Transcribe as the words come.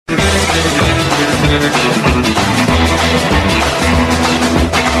Alrighty,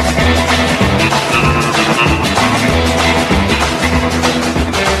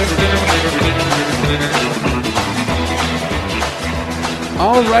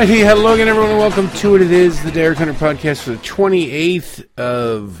 hello again, everyone, and welcome to it. It is the Derek Hunter Podcast for the 28th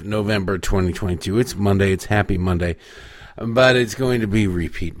of November, 2022. It's Monday. It's Happy Monday, but it's going to be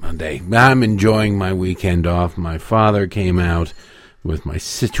Repeat Monday. I'm enjoying my weekend off. My father came out with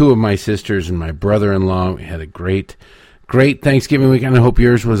two of my sisters and my brother-in-law. We had a great Thanksgiving weekend. I hope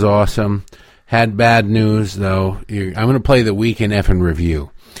yours was awesome. Had bad news, though. I'm going to play the weekend effing review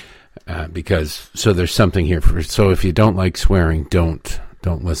so there's something here so if you don't like swearing, don't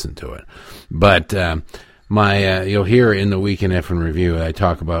listen to it. But you'll hear in the Weekend Effing Review, I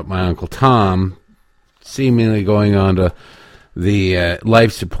talk about my Uncle Tom seemingly going on to the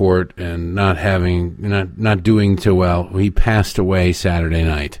life support and not doing too well. He passed away Saturday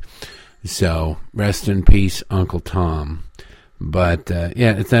night. So rest in peace, Uncle Tom. But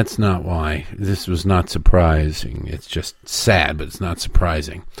that's not why. This was not surprising. It's just sad, but it's not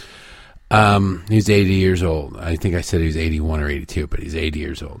surprising. He's 80 years old. I think I said he was 81 or 82, but he's 80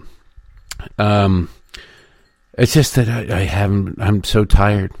 years old. It's just that I'm so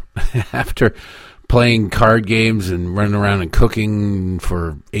tired after playing card games and running around and cooking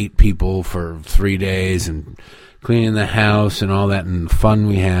for 8 people for 3 days and cleaning the house and all that and the fun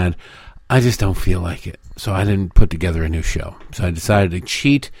we had. I just don't feel like it. So I didn't put together a new show. So I decided to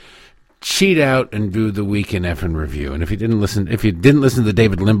cheat out and do the Weekend Effing Review. And if you didn't listen to the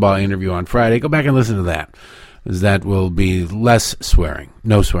David Limbaugh interview on Friday, go back and listen to that, because that will be less swearing.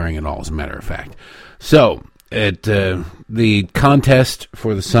 No swearing at all, as a matter of fact. So, the contest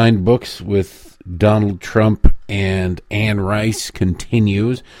for the signed books with Donald Trump and Anne Rice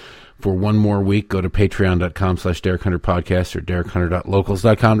continues for one more week. Go to patreon.com/Derek Hunter Podcast or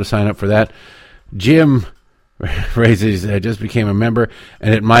DerekHunter.locals.com to sign up for that. Jim raises, I just became a member,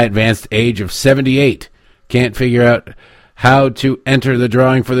 and at my advanced age of 78, can't figure out how to enter the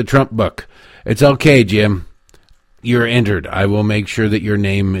drawing for the Trump book. It's okay, Jim. You're entered. I will make sure that your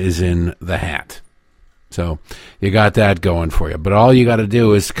name is in the hat. So you got that going for you. But all you got to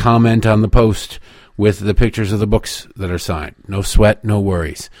do is comment on the post with the pictures of the books that are signed. No sweat, no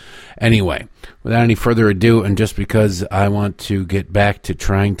worries. Anyway, without any further ado, and just because I want to get back to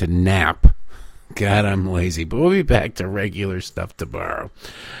trying to nap, God, I'm lazy, but we'll be back to regular stuff tomorrow.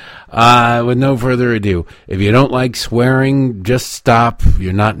 With no further ado, if you don't like swearing, just stop.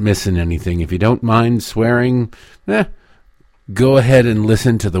 You're not missing anything. If you don't mind swearing, go ahead and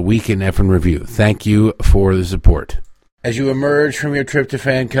listen to the Weekend Effing Review. Thank you for the support. As you emerge from your trip to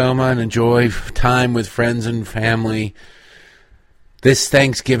Fancoma and enjoy time with friends and family, this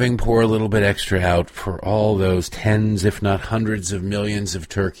Thanksgiving, pour a little bit extra out for all those tens, if not hundreds of millions of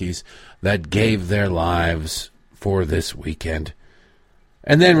turkeys that gave their lives for this weekend.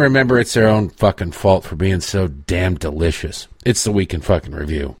 And then remember, it's their own fucking fault for being so damn delicious. It's the Weekend Fucking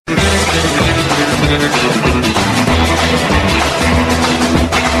Review.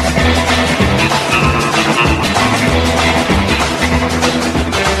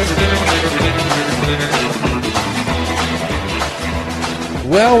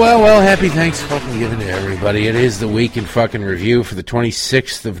 Well, happy Thanksgiving to everybody. It is the Weekend Fucking Review for the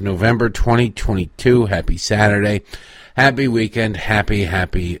 26th of November, 2022. Happy Saturday. Happy weekend.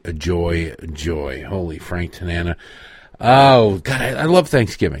 Happy, joy. Holy Frank Tanana. Oh, God, I love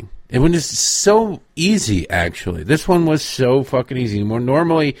Thanksgiving. It was so easy, actually. This one was so fucking easy. More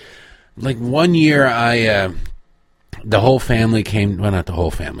normally, like one year the whole family came, well, not the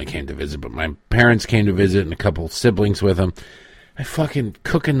whole family came to visit, but my parents came to visit and a couple siblings with them. I fucking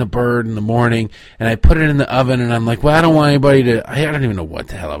cooking the bird in the morning, and I put it in the oven, and I'm like, well, I don't want anybody to, I don't even know what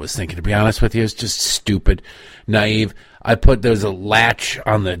the hell I was thinking, to be honest with you. It's just stupid, naive. There's a latch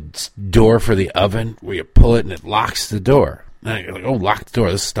on the door for the oven where you pull it and it locks the door. And you're like, oh, lock the door.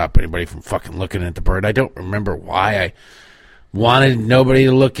 This will stop anybody from fucking looking at the bird. I don't remember why I wanted nobody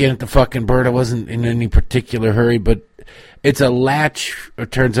to look in at the fucking bird. I wasn't in any particular hurry, but it's a latch, it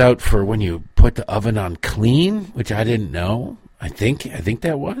turns out, for when you put the oven on clean, which I didn't know. I think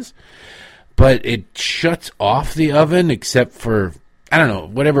that was. But it shuts off the oven except for, I don't know,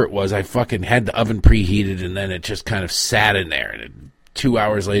 whatever it was. I fucking had the oven preheated and then it just kind of sat in there. And 2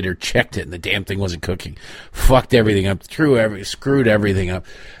 hours later, checked it and the damn thing wasn't cooking. Fucked everything up, screwed everything up.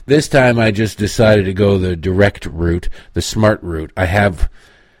 This time I just decided to go the direct route, the smart route.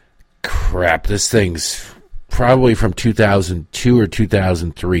 This thing's probably from 2002 or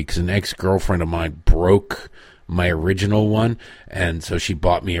 2003 because an ex-girlfriend of mine broke my original one, and so she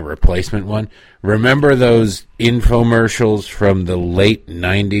bought me a replacement one. Remember those infomercials from the late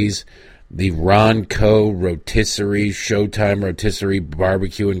 90s the Ronco Rotisserie, Showtime Rotisserie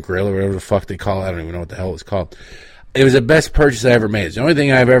Barbecue and Grill, or whatever the fuck they call it. I don't even know what the hell it's called. It was the best purchase I ever made. It's the only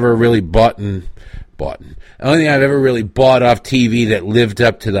thing I've ever really bought. The only thing I've ever really bought off TV that lived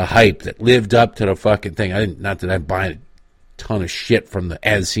up to the hype, that lived up to the fucking thing. Not that I'm buying a ton of shit from the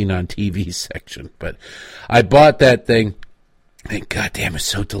as seen on TV section, but I bought that thing. And goddamn, it's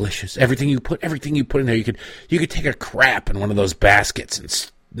so delicious. Everything you put in there, you could take a crap in one of those baskets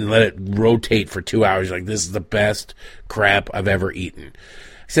and let it rotate for 2 hours. Like, this is the best crap I've ever eaten.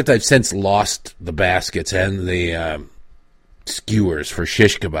 Except I've since lost the baskets and the skewers for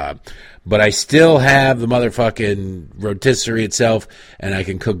shish kebab. But I still have the motherfucking rotisserie itself, and I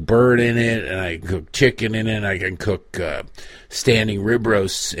can cook bird in it, and I can cook chicken in it, and I can cook standing rib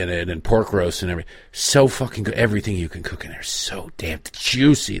roasts in it, and pork roasts and everything. So fucking good. Everything you can cook in there is so damn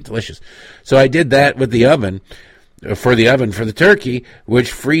juicy and delicious. So I did that with the oven, for the turkey,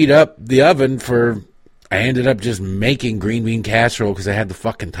 which freed up the oven for... I ended up just making green bean casserole because I had the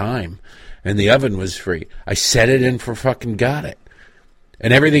fucking time, and the oven was free. I set it in for fucking got it.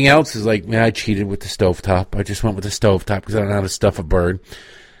 And everything else is like, man, I cheated with the stovetop. I just went with the stovetop because I don't know how to stuff a bird.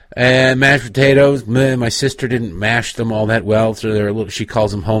 And mashed potatoes, my sister didn't mash them all that well, so they were a little, she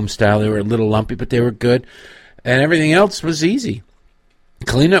calls them home style. They were a little lumpy, but they were good. And everything else was easy.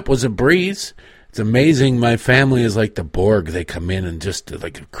 Cleanup was a breeze. It's amazing. My family is like the Borg. They come in and just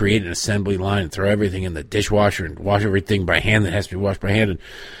like create an assembly line and throw everything in the dishwasher and wash everything by hand that has to be washed by hand. And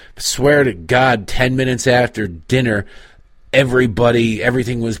I swear to God, 10 minutes after dinner,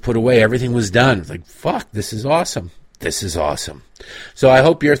 everything was put away. Everything was done. It's like, fuck, this is awesome. This is awesome. So I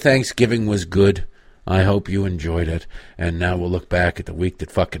hope your Thanksgiving was good. I hope you enjoyed it. And now we'll look back at the week that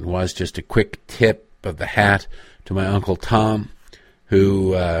fucking was. Just a quick tip of the hat to my Uncle Tom,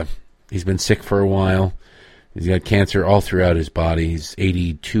 who he's been sick for a while. He's got cancer all throughout his body. He's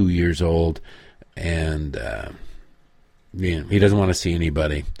 82 years old. And he doesn't want to see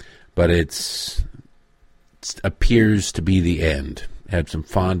anybody. But it appears to be the end. I had some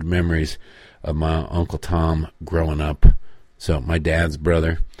fond memories of my Uncle Tom growing up. So, my dad's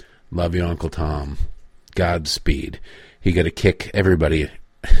brother. Love you, Uncle Tom. Godspeed. He got to kick everybody,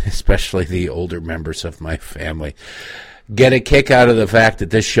 especially the older members of my family, get a kick out of the fact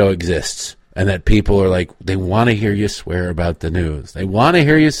that this show exists and that people are like, they want to hear you swear about the news. They want to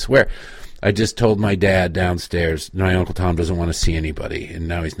hear you swear. I just told my dad downstairs, my Uncle Tom doesn't want to see anybody, and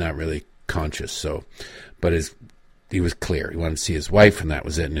now he's not really conscious, so... But he was clear. He wanted to see his wife, and that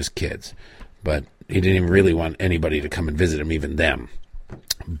was it, and his kids. But he didn't even really want anybody to come and visit him, even them.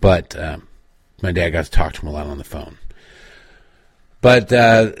 But my dad got to talk to him a lot on the phone. But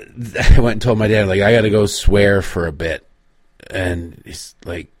I went and told my dad, like, I got to go swear for a bit. And he's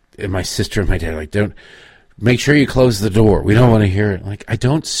like, and my sister and my dad are like, don't, make sure you close the door. We don't want to hear it. Like, I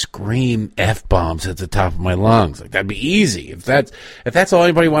don't scream F-bombs at the top of my lungs. Like, that'd be easy. If that's all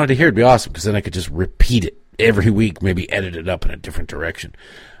anybody wanted to hear, it'd be awesome, because then I could just repeat it every week, maybe edit it up in a different direction.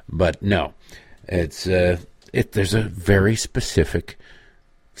 But no, there's a very specific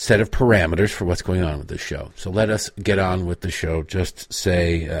set of parameters for what's going on with this show. So let us get on with the show. Just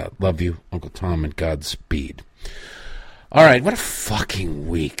say, love you, Uncle Tom, and Godspeed. All right, what a fucking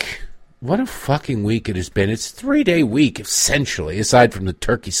week. What a fucking week it has been. It's a 3-day week, essentially, aside from the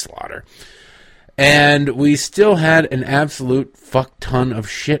turkey slaughter. And we still had an absolute fuck ton of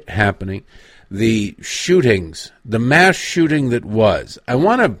shit happening. The shootings, the mass shooting that was.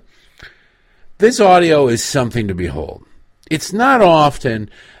 This audio is something to behold. It's not often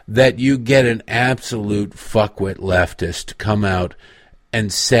that you get an absolute fuckwit leftist come out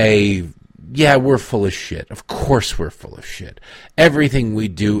and say, yeah, we're full of shit. Of course we're full of shit. Everything we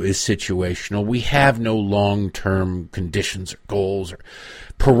do is situational. We have no long-term conditions or goals or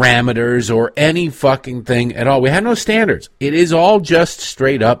parameters or any fucking thing at all. We have no standards. It is all just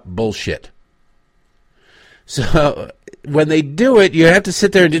straight-up bullshit. So when they do it, you have to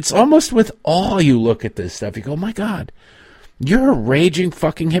sit there, and it's almost with awe you look at this stuff. You go, oh my God, you're a raging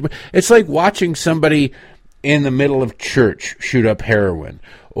fucking hypocrite. It's like watching somebody in the middle of church shoot up heroin.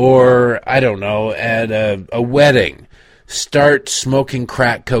 Or, I don't know, at a wedding, start smoking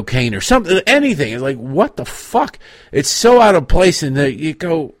crack cocaine or something, anything. It's like, what the fuck? It's so out of place, and you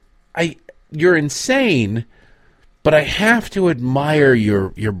go, you're insane, but I have to admire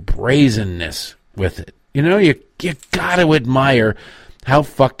your brazenness with it. You know, you got to admire how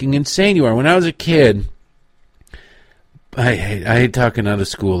fucking insane you are. When I was a kid, I hate talking out of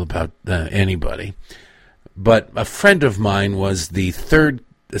school about anybody, but a friend of mine was the third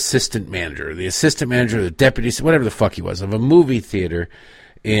assistant manager, the deputy, whatever the fuck he was, of a movie theater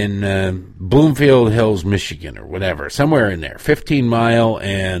in Bloomfield Hills, Michigan, or whatever, somewhere in there, 15 Mile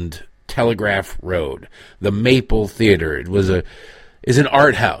and Telegraph Road, the Maple Theater. It is an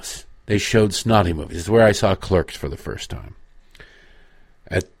art house. They showed snotty movies. It's where I saw Clerks for the first time.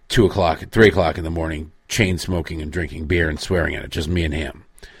 At 2 o'clock, at 3 o'clock in the morning, chain smoking and drinking beer and swearing at it, just me and him.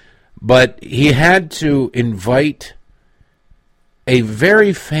 But he had to invite a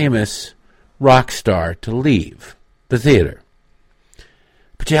very famous rock star to leave the theater.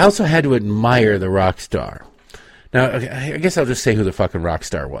 But you also had to admire the rock star. Now, I guess I'll just say who the fucking rock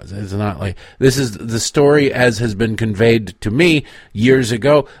star was. It's not like, this is the story as has been conveyed to me years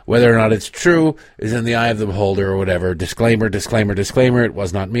ago. Whether or not it's true is in the eye of the beholder or whatever. Disclaimer, disclaimer, disclaimer. It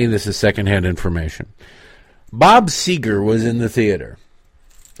was not me. This is secondhand information. Bob Seger was in the theater.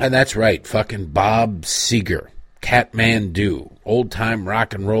 And that's right, fucking Bob Seger. Catmandu. Old-time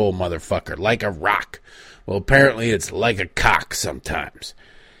rock and roll motherfucker. Like a rock. Well, apparently it's like a cock sometimes.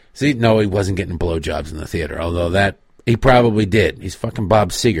 See, no, he wasn't getting blowjobs in the theater, although that he probably did. He's fucking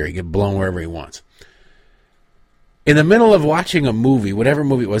Bob Seger. He get blown wherever he wants. In the middle of watching a movie, whatever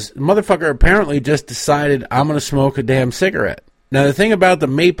movie it was, the motherfucker apparently just decided, I'm going to smoke a damn cigarette. Now, the thing about the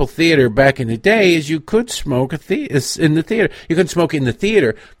Maple Theater back in the day is you could smoke in the theater. You couldn't smoke in the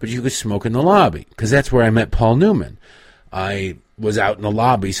theater, but you could smoke in the lobby, because that's where I met Paul Newman. I was out in the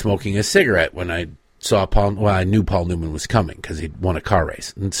lobby smoking a cigarette when I saw I knew Paul Newman was coming because he'd won a car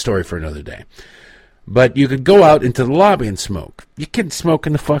race. And story for another day. But you could go out into the lobby and smoke. You couldn't smoke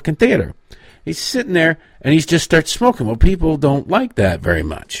in the fucking theater. He's sitting there and he just starts smoking. Well, people don't like that very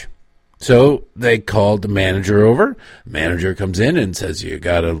much. So they called the manager over. The manager comes in and says, I'm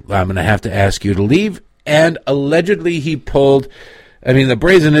going to have to ask you to leave. And allegedly he pulled, the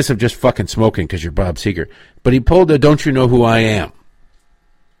brazenness of just fucking smoking because you're Bob Seger. But he pulled a Don't You Know Who I Am?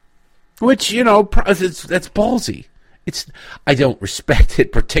 Which, that's ballsy. I don't respect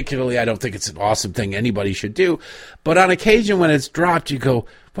it particularly. I don't think it's an awesome thing anybody should do. But on occasion when it's dropped, you go,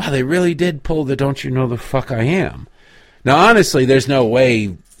 wow, they really did pull the Don't You Know the Fuck I Am. Now, honestly, there's no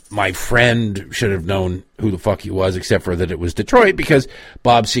way my friend should have known who the fuck he was, except for that it was Detroit, because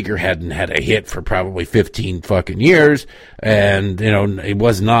Bob Seger hadn't had a hit for probably 15 fucking years. And, he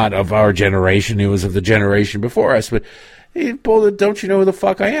was not of our generation. He was of the generation before us. But he pulled it, Don't You Know Who the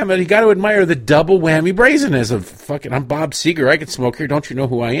Fuck I Am? And you got to admire the double whammy brazenness of fucking, I'm Bob Seger, I can smoke here, don't you know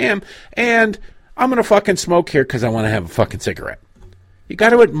who I am? And I'm going to fucking smoke here because I want to have a fucking cigarette. You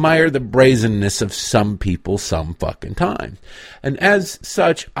got to admire the brazenness of some people some fucking time. And as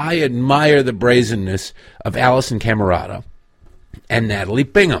such, I admire the brazenness of Alison Camerata and Natalie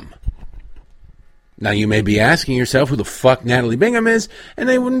Bingham. Now, you may be asking yourself who the fuck Natalie Bingham is, and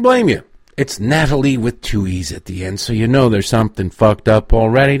they wouldn't blame you. It's Natalie with 2 E's at the end, so you know there's something fucked up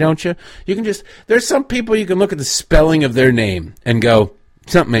already, don't you? There's some people you can look at the spelling of their name and go,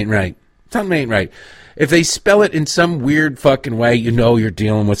 something ain't right. Something ain't right. If they spell it in some weird fucking way, you know you're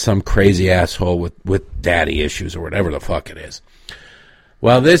dealing with some crazy asshole with daddy issues or whatever the fuck it is.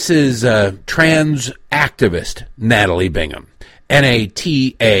 Well, this is trans activist Natalie Bingham.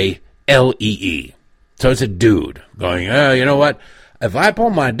 Natalee. So it's a dude going, you know what? If I pull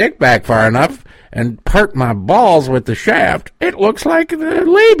my dick back far enough and perk my balls with the shaft, it looks like the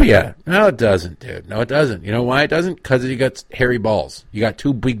labia. No, it doesn't, dude. No, it doesn't. You know why it doesn't? Because you got hairy balls. You got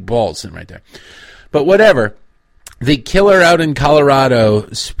 2 big balls sitting right there. But whatever. The killer out in Colorado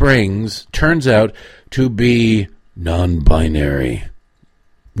Springs turns out to be non-binary.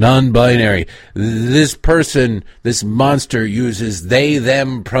 Non-binary. This person, this monster, uses they,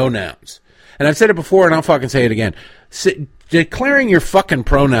 them pronouns. And I've said it before, and I'll fucking say it again. Declaring your fucking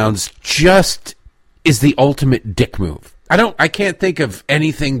pronouns just is the ultimate dick move. I can't think of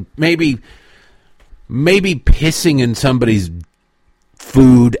anything, maybe pissing in somebody's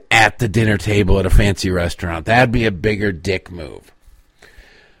food at the dinner table at a fancy restaurant. That'd be a bigger dick move.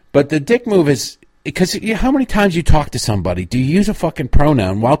 But the dick move is, because how many times you talk to somebody, do you use a fucking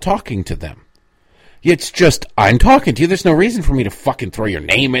pronoun while talking to them? It's just, I'm talking to you. There's no reason for me to fucking throw your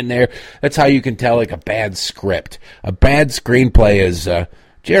name in there. That's how you can tell, like, a bad script. A bad screenplay is,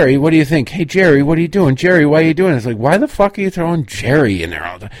 Jerry, what do you think? Hey, Jerry, what are you doing? Jerry, why are you doing it? It's like, why the fuck are you throwing Jerry in there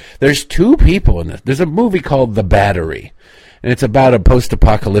all the time? There's 2 people in this. There's a movie called The Battery, and it's about a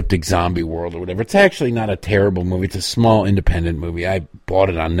post-apocalyptic zombie world or whatever. It's actually not a terrible movie. It's a small, independent movie. I bought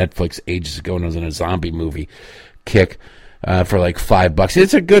it on Netflix ages ago when I was in a zombie movie kick. For like $5.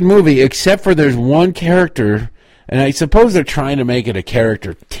 It's a good movie, except for there's one character, and I suppose they're trying to make it a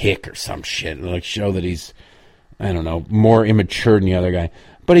character tick or some shit, and like show that he's, I don't know, more immature than the other guy.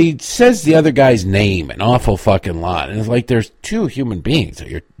 But he says the other guy's name an awful fucking lot, and it's like there's 2 human beings. That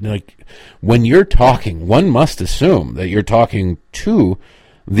you're like, when you're talking, one must assume that you're talking to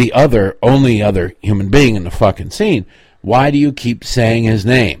the only other human being in the fucking scene. Why do you keep saying his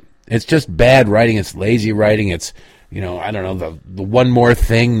name? It's just bad writing. It's lazy writing. It's, I don't know, the one more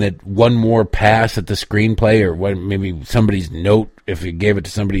thing, that one more pass at the screenplay, or what, maybe somebody's note, if you gave it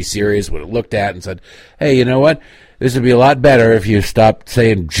to somebody serious, would have looked at and said, hey, you know what? This would be a lot better if you stopped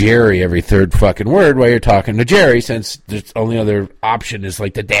saying Jerry every third fucking word while you're talking to Jerry, since the only other option is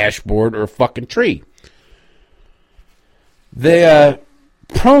like the dashboard or a fucking tree. The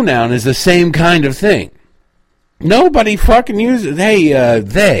pronoun is the same kind of thing. Nobody fucking uses, hey,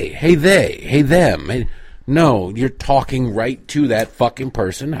 they, hey, they, hey, them. Hey, no, you're talking right to that fucking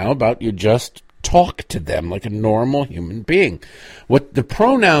person. How about you just talk to them like a normal human being? What the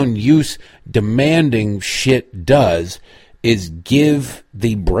pronoun use demanding shit does is give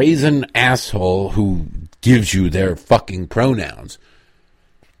the brazen asshole who gives you their fucking pronouns,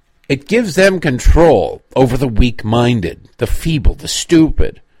 it gives them control over the weak-minded, the feeble, the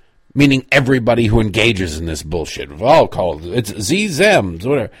stupid, meaning everybody who engages in this bullshit. I'll call it, it's Z-Zems,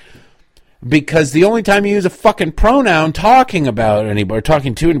 whatever. Because the only time you use a fucking pronoun talking about anybody, or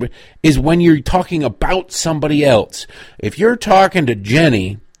talking to anybody, is when you're talking about somebody else. If you're talking to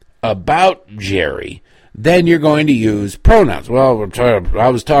Jenny about Jerry, then you're going to use pronouns. Well, I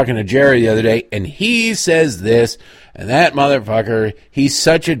was talking to Jerry the other day, and he says this, and that motherfucker, he's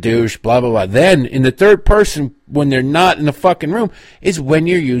such a douche, blah, blah, blah. Then, in the third person, when they're not in the fucking room, is when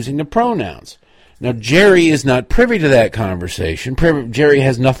you're using the pronouns. Now, Jerry is not privy to that conversation. Jerry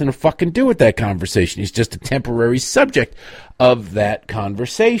has nothing to fucking do with that conversation. He's just a temporary subject of that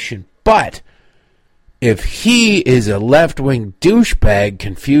conversation. But if he is a left-wing douchebag,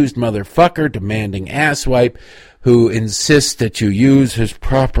 confused motherfucker, demanding asswipe, who insists that you use his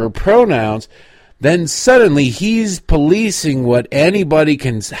proper pronouns, then suddenly he's policing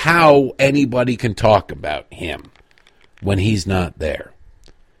how anybody can talk about him when he's not there.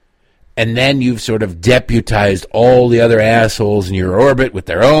 And then you've sort of deputized all the other assholes in your orbit with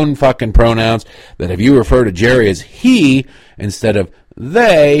their own fucking pronouns, that if you refer to Jerry as he instead of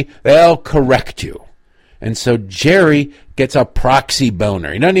they'll correct you. And so Jerry gets a proxy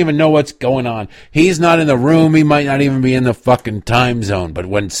boner. He doesn't even know what's going on. He's not in the room. He might not even be in the fucking time zone. But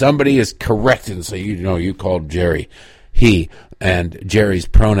when somebody is corrected and say, you called Jerry he, and Jerry's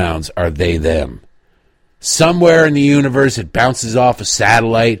pronouns are they, them. Somewhere in the universe, it bounces off a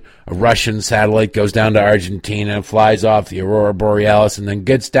satellite, a Russian satellite, goes down to Argentina, flies off the Aurora Borealis, and then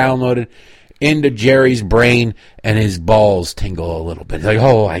gets downloaded into Jerry's brain, and his balls tingle a little bit. He's like,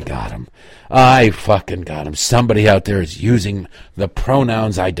 oh, I got him. I fucking got him. Somebody out there is using the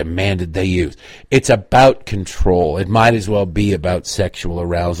pronouns I demanded they use. It's about control. It might as well be about sexual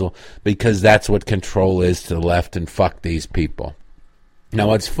arousal, because that's what control is to the left, and fuck these people. Now,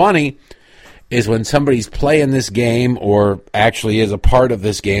 what's funny is when somebody's playing this game, or actually is a part of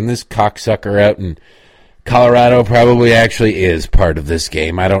this game, this cocksucker out in Colorado probably actually is part of this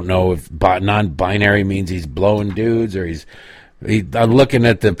game. I don't know if non-binary means he's blowing dudes, or I'm looking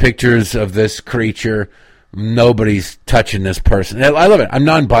at the pictures of this creature. Nobody's touching this person. I love it. I'm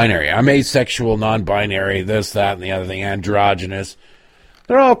non-binary. I'm asexual, non-binary, this, that, and the other thing, androgynous.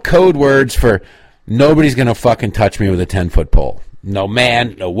 They're all code words for nobody's going to fucking touch me with a 10-foot pole. No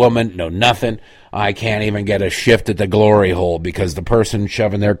man, no woman, no nothing. I can't even get a shift at the glory hole, because the person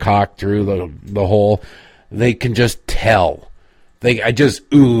shoving their cock through the hole, they can just tell. I just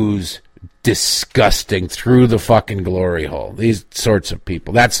ooze disgusting through the fucking glory hole. These sorts of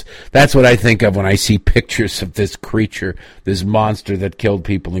people. That's what I think of when I see pictures of this creature, this monster that killed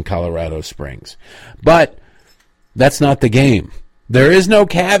people in Colorado Springs. But that's not the game. There is no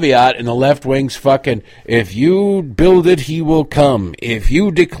caveat in the left wing's fucking, if you build it, he will come. If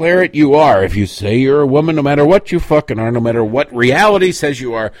you declare it, you are. If you say you're a woman, no matter what you fucking are, no matter what reality says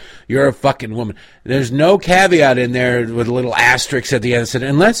you are, you're a fucking woman. There's no caveat in there with a little asterisk at the end,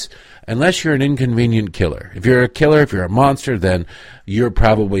 unless you're an inconvenient killer. If you're a killer, if you're a monster, then you're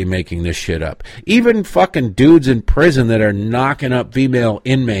probably making this shit up. Even fucking dudes in prison that are knocking up female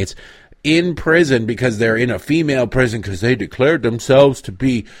inmates in prison because they're in a female prison because they declared themselves to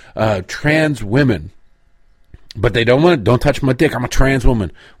be trans women. But they don't touch my dick. I'm a trans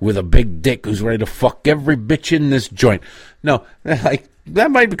woman with a big dick who's ready to fuck every bitch in this joint. No, like that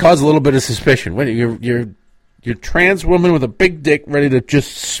might cause a little bit of suspicion. When you're trans woman with a big dick ready to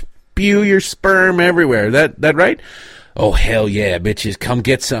just spew your sperm everywhere. That right? Oh hell yeah, bitches, come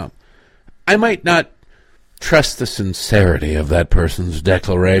get some. I might not trust the sincerity of that person's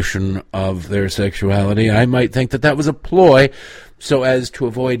declaration of their sexuality. I might think that was a ploy so as to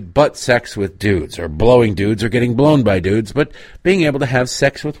avoid butt sex with dudes, or blowing dudes, or getting blown by dudes, but being able to have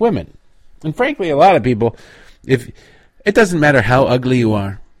sex with women. And frankly, a lot of people, if it doesn't matter how ugly you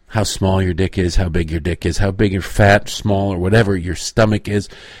are, how small your dick is, how big your dick is, how big your fat, small, or whatever your stomach is.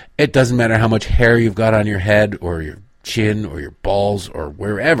 It doesn't matter how much hair you've got on your head or your chin or your balls or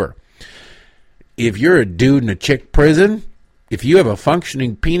wherever. If you're a dude in a chick prison, if you have a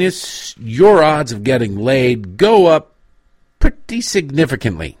functioning penis, your odds of getting laid go up pretty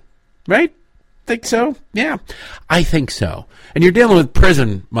significantly. Right? Think so? Yeah, I think so. And you're dealing with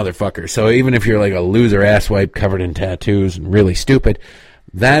prison motherfuckers, so even if you're like a loser asswipe covered in tattoos and really stupid,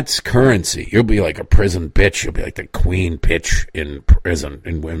 that's currency. You'll be like a prison bitch. You'll be like the queen bitch in prison,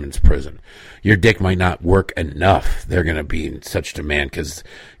 in women's prison. Your dick might not work enough. They're going to be in such demand because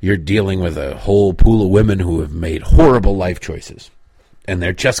you're dealing with a whole pool of women who have made horrible life choices. And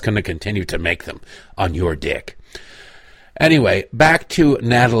they're just going to continue to make them on your dick. Anyway, back to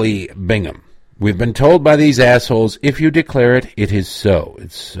Natalie Bingham. We've been told by these assholes, if you declare it, it is so.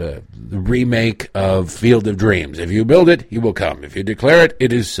 It's the remake of Field of Dreams. If you build it, he will come. If you declare it,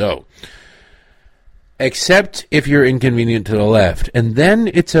 it is so. Except if you're inconvenient to the left. And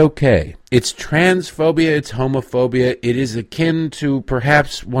then it's okay. It's transphobia, it's homophobia. It is akin to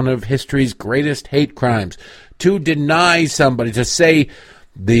perhaps one of history's greatest hate crimes. To deny somebody, to say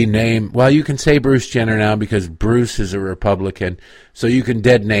the name, well, you can say Bruce Jenner now because Bruce is a Republican, so you can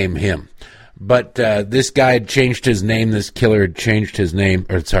dead name him. But this guy had changed his name. This killer had changed his name.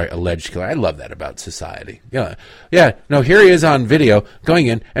 Or, sorry, alleged killer. I love that about society. Yeah. No, here he is on video going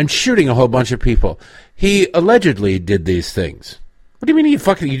in and shooting a whole bunch of people. He allegedly did these things. What do you mean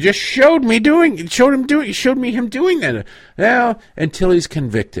you just showed me him doing that. Well, until he's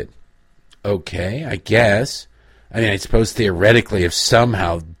convicted. Okay, I guess. I mean, I suppose theoretically if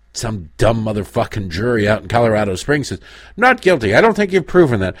somehow some dumb motherfucking jury out in Colorado Springs says, not guilty. I don't think you've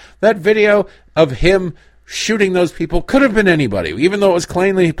proven that. That video of him shooting those people could have been anybody, even though it was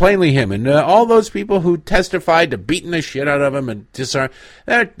plainly him. And all those people who testified to beating the shit out of him and disarm,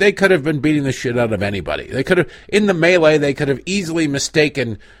 they could have been beating the shit out of anybody. They could have, in the melee, they could have easily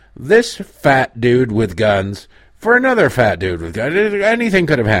mistaken this fat dude with guns for another fat dude with guns. Anything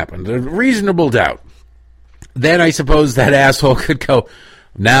could have happened. A reasonable doubt. Then I suppose that asshole could go,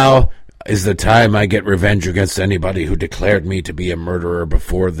 now is the time I get revenge against anybody who declared me to be a murderer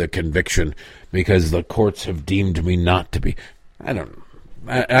before the conviction because the courts have deemed me not to be. I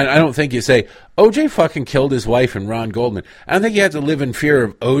don't think you say, OJ fucking killed his wife and Ron Goldman. I don't think you have to live in fear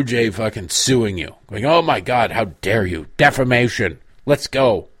of OJ fucking suing you. Going, oh my God, how dare you. Defamation. Let's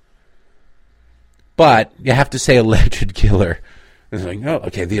go. But you have to say alleged killer. It's like, oh,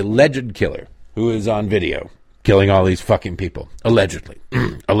 okay, the alleged killer who is on video killing all these fucking people, allegedly,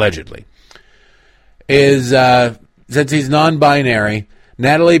 is, since he's non-binary,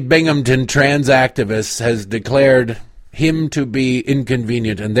 Natalie Binghamton, trans activist, has declared him to be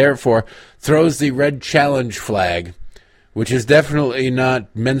inconvenient and therefore throws the red challenge flag, which is definitely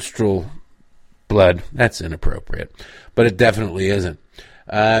not menstrual blood. That's inappropriate, but it definitely isn't.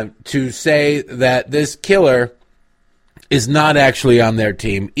 To say that this killer is not actually on their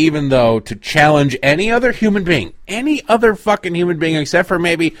team, even though to challenge any other fucking human being, except for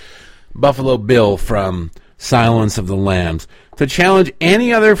maybe Buffalo Bill from Silence of the Lambs, to challenge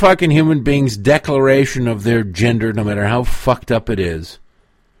any other fucking human being's declaration of their gender, no matter how fucked up it is,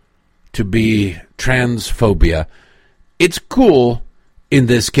 to be transphobia, it's cool in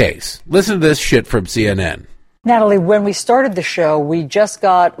this case. Listen to this shit from CNN. Natalie, when we started the show, we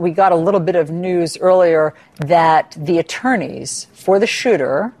got a little bit of news earlier that the attorneys for the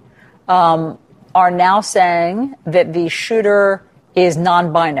shooter are now saying that the shooter is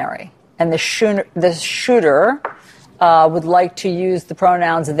non-binary, and the shooter would like to use the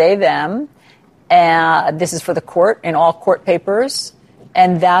pronouns they, them, and this is for the court in all court papers,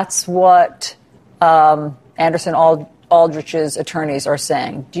 and that's what Anderson Aldrich's attorneys are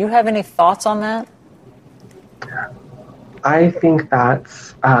saying. Do you have any thoughts on that? I think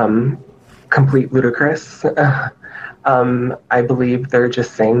that's complete ludicrous. I believe they're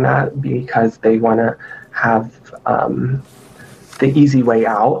just saying that because they want to have the easy way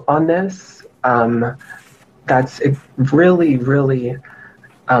out on this. That's really, really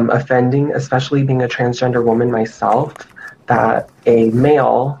offending, especially being a transgender woman myself, that a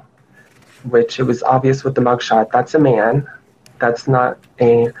male, which it was obvious with the mugshot, that's a man. That's not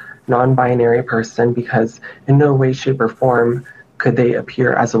a non-binary person, because in no way, shape, or form could they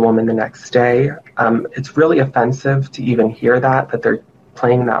appear as a woman the next day. It's really offensive to even hear that they're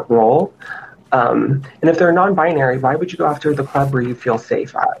playing that role. And if they're non-binary, why would you go after the club where you feel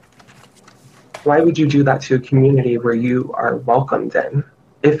safe at? Why would you do that to a community where you are welcomed in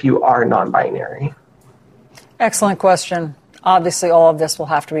if you are non-binary? Excellent question. Obviously, all of this will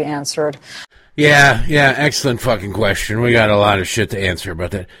have to be answered. Yeah, excellent fucking question. We got a lot of shit to answer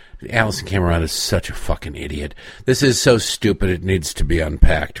about that. Allison Cameron is such a fucking idiot. This is so stupid it needs to be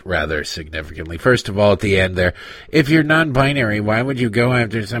unpacked rather significantly. First of all, at the end there, if you're non-binary, why would you go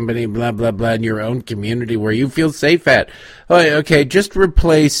after somebody blah, blah, blah in your own community where you feel safe at? Oh, okay, just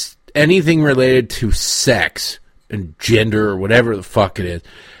replace anything related to sex and gender or whatever the fuck it is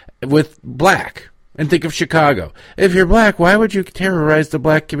with black. And think of Chicago. If you're black, why would you terrorize the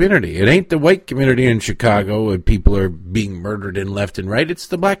black community? It ain't the white community in Chicago where people are being murdered in left and right. It's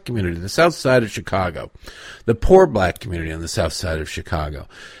the black community, the south side of Chicago. The poor black community on the south side of Chicago.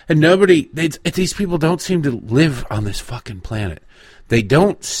 And these people don't seem to live on this fucking planet. They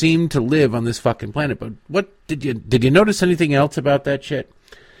don't seem to live on this fucking planet. But what did you notice anything else about that shit?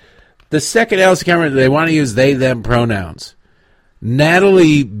 The second Alice Cameron, they want to use they, them pronouns.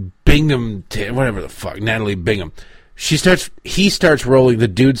 Natalie Bingham, whatever the fuck, Natalie Bingham. He starts rolling, the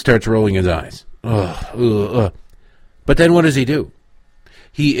dude starts rolling his eyes. Ugh. But then what does he do?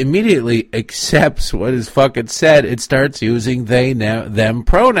 He immediately accepts what is fucking said and starts using they, them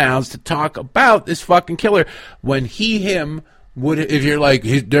pronouns to talk about this fucking killer. When him, would, if you're like,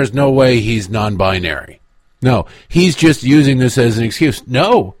 there's no way he's non-binary. No, he's just using this as an excuse.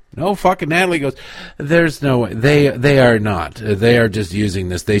 No, fucking Natalie goes, there's no way. They are not. They are just using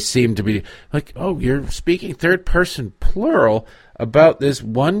this. They seem to be like, oh, you're speaking third person plural about this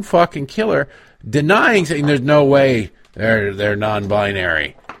one fucking killer, saying there's no way they're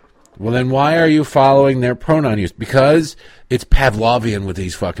non-binary. Well, then why are you following their pronoun use? Because it's Pavlovian with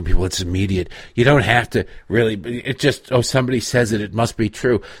these fucking people. It's immediate. You don't have to really, it's just, somebody says it must be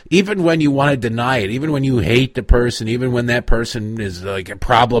true. Even when you want to deny it, even when you hate the person, even when that person is like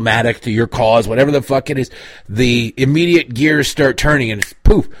problematic to your cause, whatever the fuck it is, the immediate gears start turning and it's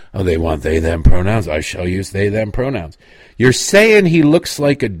poof. Oh, they want they, them pronouns. I shall use they, them pronouns. You're saying he looks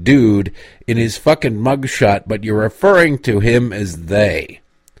like a dude in his fucking mugshot, but you're referring to him as they.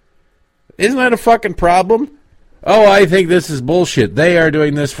 Isn't that a fucking problem? Oh, I think this is bullshit. They are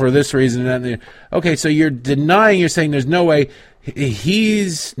doing this for this reason. Okay, so you're denying, you're saying there's no way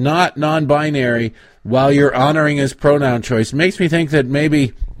he's not non-binary while you're honoring his pronoun choice. Makes me think that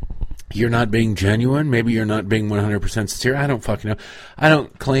maybe you're not being genuine. Maybe you're not being 100% sincere. I don't fucking know. I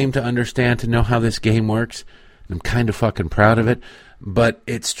don't claim to understand, to know how this game works. I'm kind of fucking proud of it. But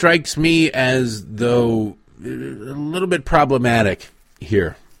it strikes me as though a little bit problematic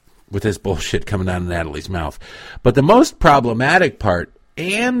here with this bullshit coming out of Natalie's mouth. But the most problematic part,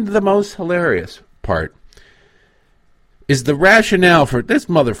 and the most hilarious part, is the rationale for this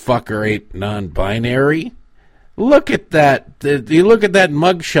motherfucker ain't non-binary. Look at that. You look at that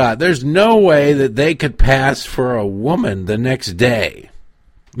mugshot. There's no way that they could pass for a woman the next day.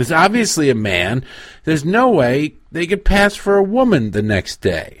 There's obviously a man. There's no way they could pass for a woman the next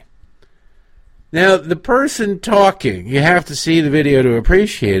day. Now, the person talking, you have to see the video to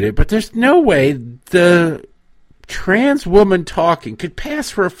appreciate it, but there's no way the trans woman talking could pass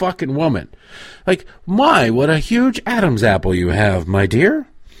for a fucking woman. Like, what a huge Adam's apple you have, my dear.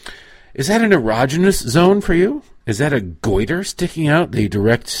 Is that an erogenous zone for you? Is that a goiter sticking out the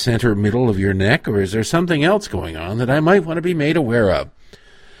direct center middle of your neck, or is there something else going on that I might want to be made aware of?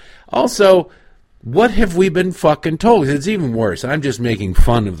 Also, what have we been fucking told? It's even worse. I'm just making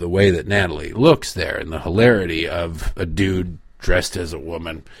fun of the way that Natalie looks there and the hilarity of a dude dressed as a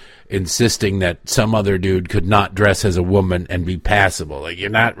woman insisting that some other dude could not dress as a woman and be passable. Like, you're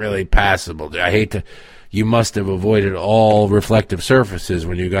not really passable. You must have avoided all reflective surfaces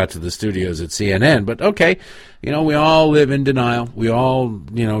when you got to the studios at CNN. But okay, we all live in denial. We all,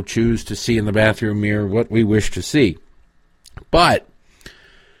 choose to see in the bathroom mirror what we wish to see. But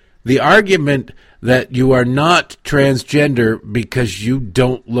the argument that you are not transgender because you're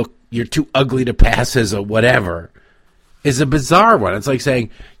too ugly to pass as a whatever, is a bizarre one. It's like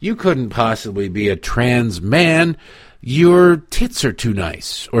saying, you couldn't possibly be a trans man, your tits are too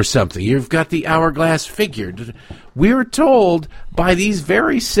nice, or something. You've got the hourglass figure. We're told by these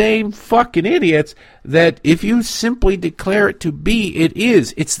very same fucking idiots that if you simply declare it to be, it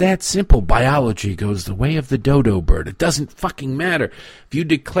is. It's that simple. Biology goes the way of the dodo bird. It doesn't fucking matter. If you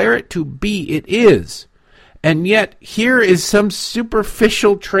declare it to be, it is. And yet, here is some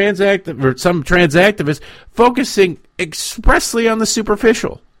superficial some transactivist focusing expressly on the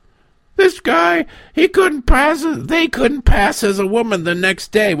superficial. This guy, they couldn't pass as a woman the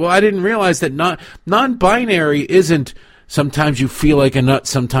next day. Well, I didn't realize that non-binary isn't sometimes you feel like a nut,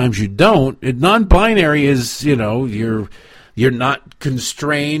 sometimes you don't. Non-binary is, you're not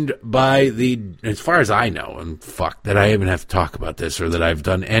constrained by as far as I know, and fuck, that I even have to talk about this or that I've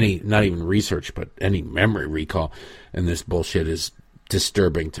done any, not even research, but any memory recall, and this bullshit is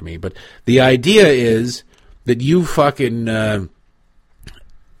disturbing to me. But the idea is that you fucking,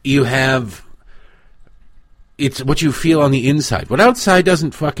 you have, it's what you feel on the inside. What outside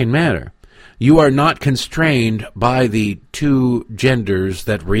doesn't fucking matter. You are not constrained by the two genders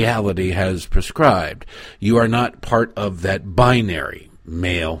that reality has prescribed. You are not part of that binary,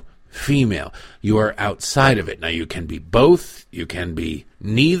 male, female. You are outside of it. Now, you can be both. You can be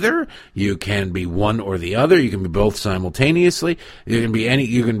neither. You can be one or the other. You can be both simultaneously. You can be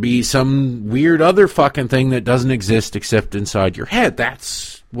you can be some weird other fucking thing that doesn't exist except inside your head.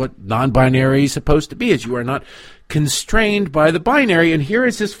 That's what non-binary is supposed to be, is you are not constrained by the binary. And here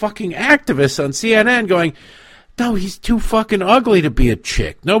is this fucking activist on CNN going, no, he's too fucking ugly to be a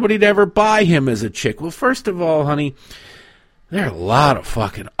chick. Nobody'd ever buy him as a chick. Well, first of all, honey, there are a lot of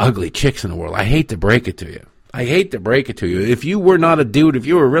fucking ugly chicks in the world. I hate to break it to you. If you were not a dude, if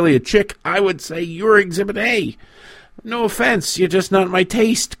you were really a chick, I would say you're Exhibit A. No offense, you're just not my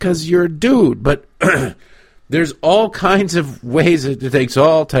taste because you're a dude. But there's all kinds of ways. It takes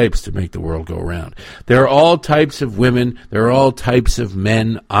all types to make the world go around. There are all types of women. There are all types of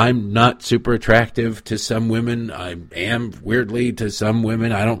men. I'm not super attractive to some women. I am weirdly to some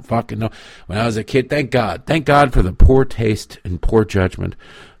women. I don't fucking know. When I was a kid, thank God for the poor taste and poor judgment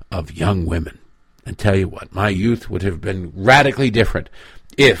of young women. And tell you what, my youth would have been radically different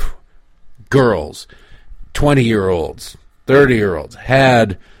if girls, 20-year-olds, 30-year-olds,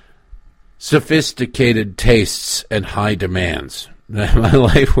 had sophisticated tastes and high demands. My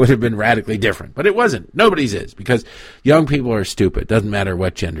life would have been radically different. But it wasn't. Nobody's is, because young people are stupid. Doesn't matter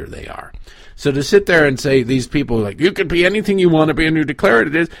what gender they are. So to sit there and say these people, like, you can be anything you want to be and you declare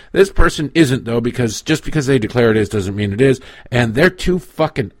it is, this person isn't, though, because just because they declare it is doesn't mean it is. And they're too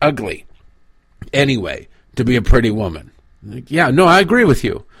fucking ugly anyway to be a pretty woman. Like, yeah, no, I agree with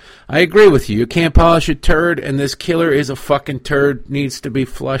you. You can't polish a turd, and this killer is a fucking turd, needs to be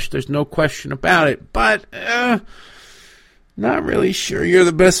flushed. There's no question about it. But, not really sure you're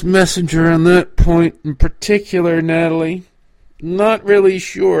the best messenger on that point in particular, Natalie. Not really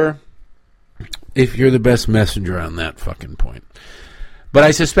sure if you're the best messenger on that fucking point. But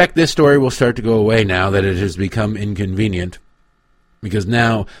I suspect this story will start to go away now that it has become inconvenient. Because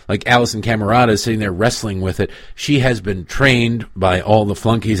now, like Alison Camerata is sitting there wrestling with it. She has been trained by all the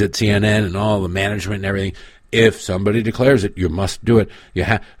flunkies at CNN and all the management and everything. If somebody declares it, you must do it.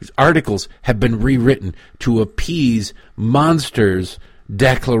 Articles have been rewritten to appease monsters'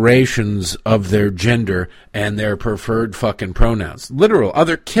 declarations of their gender and their preferred fucking pronouns. Literal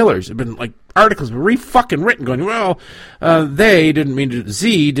other killers have been like articles re-fucking written going, well, they didn't mean to,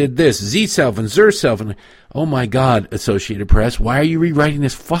 Z did this, Z-self and Zer-self, and oh my God, Associated Press, why are you rewriting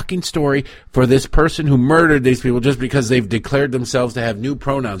this fucking story for this person who murdered these people just because they've declared themselves to have new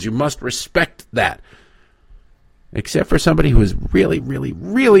pronouns? You must respect that. Except for somebody who was really, really,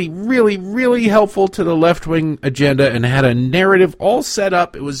 really, really, really helpful to the left-wing agenda and had a narrative all set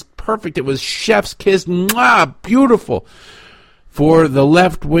up. It was perfect. It was chef's kiss. Mwah, beautiful. For the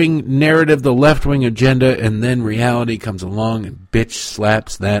left-wing narrative, the left-wing agenda, and then reality comes along and bitch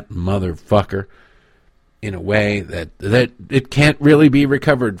slaps that motherfucker in a way that it can't really be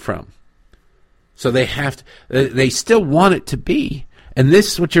recovered from. So they have to, they still want it to be. And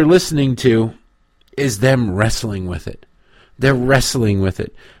this, what you're listening to, is them wrestling with it. They're wrestling with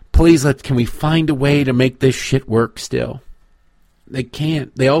it. Please, can we find a way to make this shit work still? They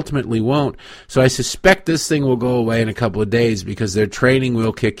can't. They ultimately won't. So I suspect this thing will go away in a couple of days because their training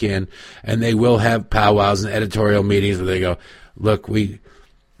will kick in and they will have powwows and editorial meetings where they go, look, we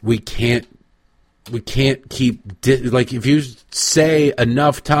can't keep, like, if you say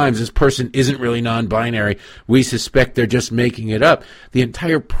enough times this person isn't really non-binary, we suspect they're just making it up. The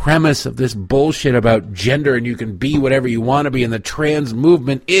entire premise of this bullshit about gender and you can be whatever you want to be and the trans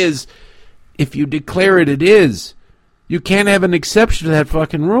movement is, if you declare it, it is. You can't have an exception to that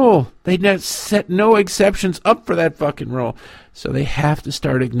fucking rule. They set no exceptions up for that fucking rule. So they have to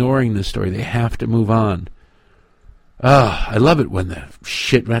start ignoring this story. They have to move on. I love it when the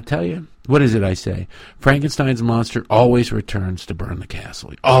shit, I tell you. What is it I say? Frankenstein's monster always returns to burn the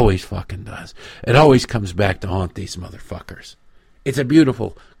castle. He always fucking does. It always comes back to haunt these motherfuckers. It's a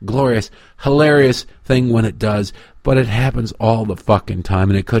beautiful, glorious, hilarious thing when it does, but it happens all the fucking time,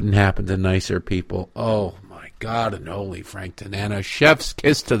 and it couldn't happen to nicer people. Oh, my God, and holy Frank Tanana. Chef's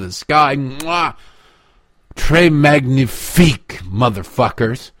kiss to the sky. Mwah! Très magnifique,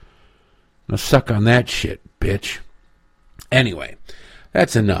 motherfuckers. Now suck on that shit, bitch. Anyway,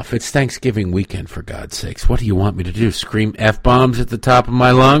 that's enough. It's Thanksgiving weekend, for God's sakes. What do you want me to do? Scream F-bombs at the top of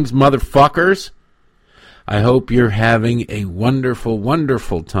my lungs, motherfuckers? I hope you're having a wonderful,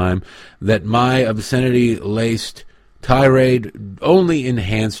 wonderful time, that my obscenity-laced tirade only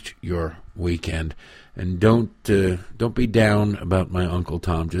enhanced your weekend. And don't be down about my Uncle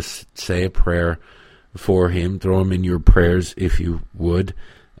Tom. Just say a prayer for him. Throw him in your prayers if you would.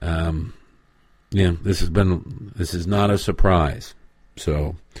 This is not a surprise.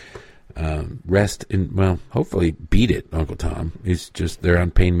 So rest in, well, hopefully beat it, Uncle Tom. He's just there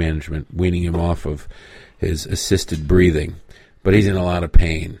on pain management, weaning him off of his assisted breathing. But he's in a lot of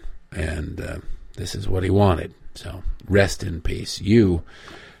pain, and this is what he wanted. So rest in peace.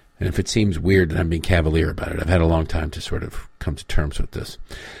 And if it seems weird that I'm being cavalier about it, I've had a long time to sort of come to terms with this.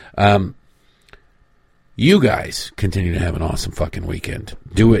 You guys continue to have an awesome fucking weekend.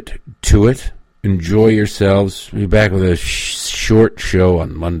 Do it to it. Enjoy yourselves. We'll be back with a short show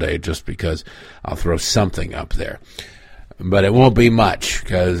on Monday just because I'll throw something up there. But it won't be much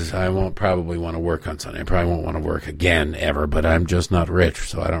because I won't probably want to work on Sunday. I probably won't want to work again ever, but I'm just not rich,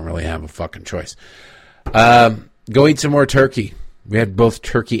 so I don't really have a fucking choice. Go eat some more turkey. We had both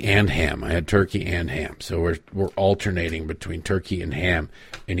turkey and ham. I had turkey and ham. So we're alternating between turkey and ham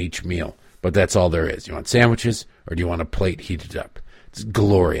in each meal. But that's all there is. You want sandwiches or do you want a plate heated up? It's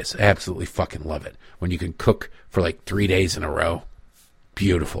glorious. I absolutely fucking love it. When you can cook for like 3 days in a row.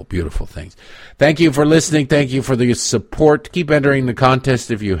 Beautiful, beautiful things. Thank you for listening. Thank you for the support. Keep entering the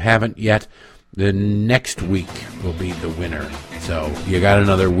contest if you haven't yet. The next week will be the winner. So you got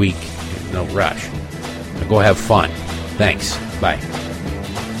another week. No rush. Now go have fun. Thanks. Bye.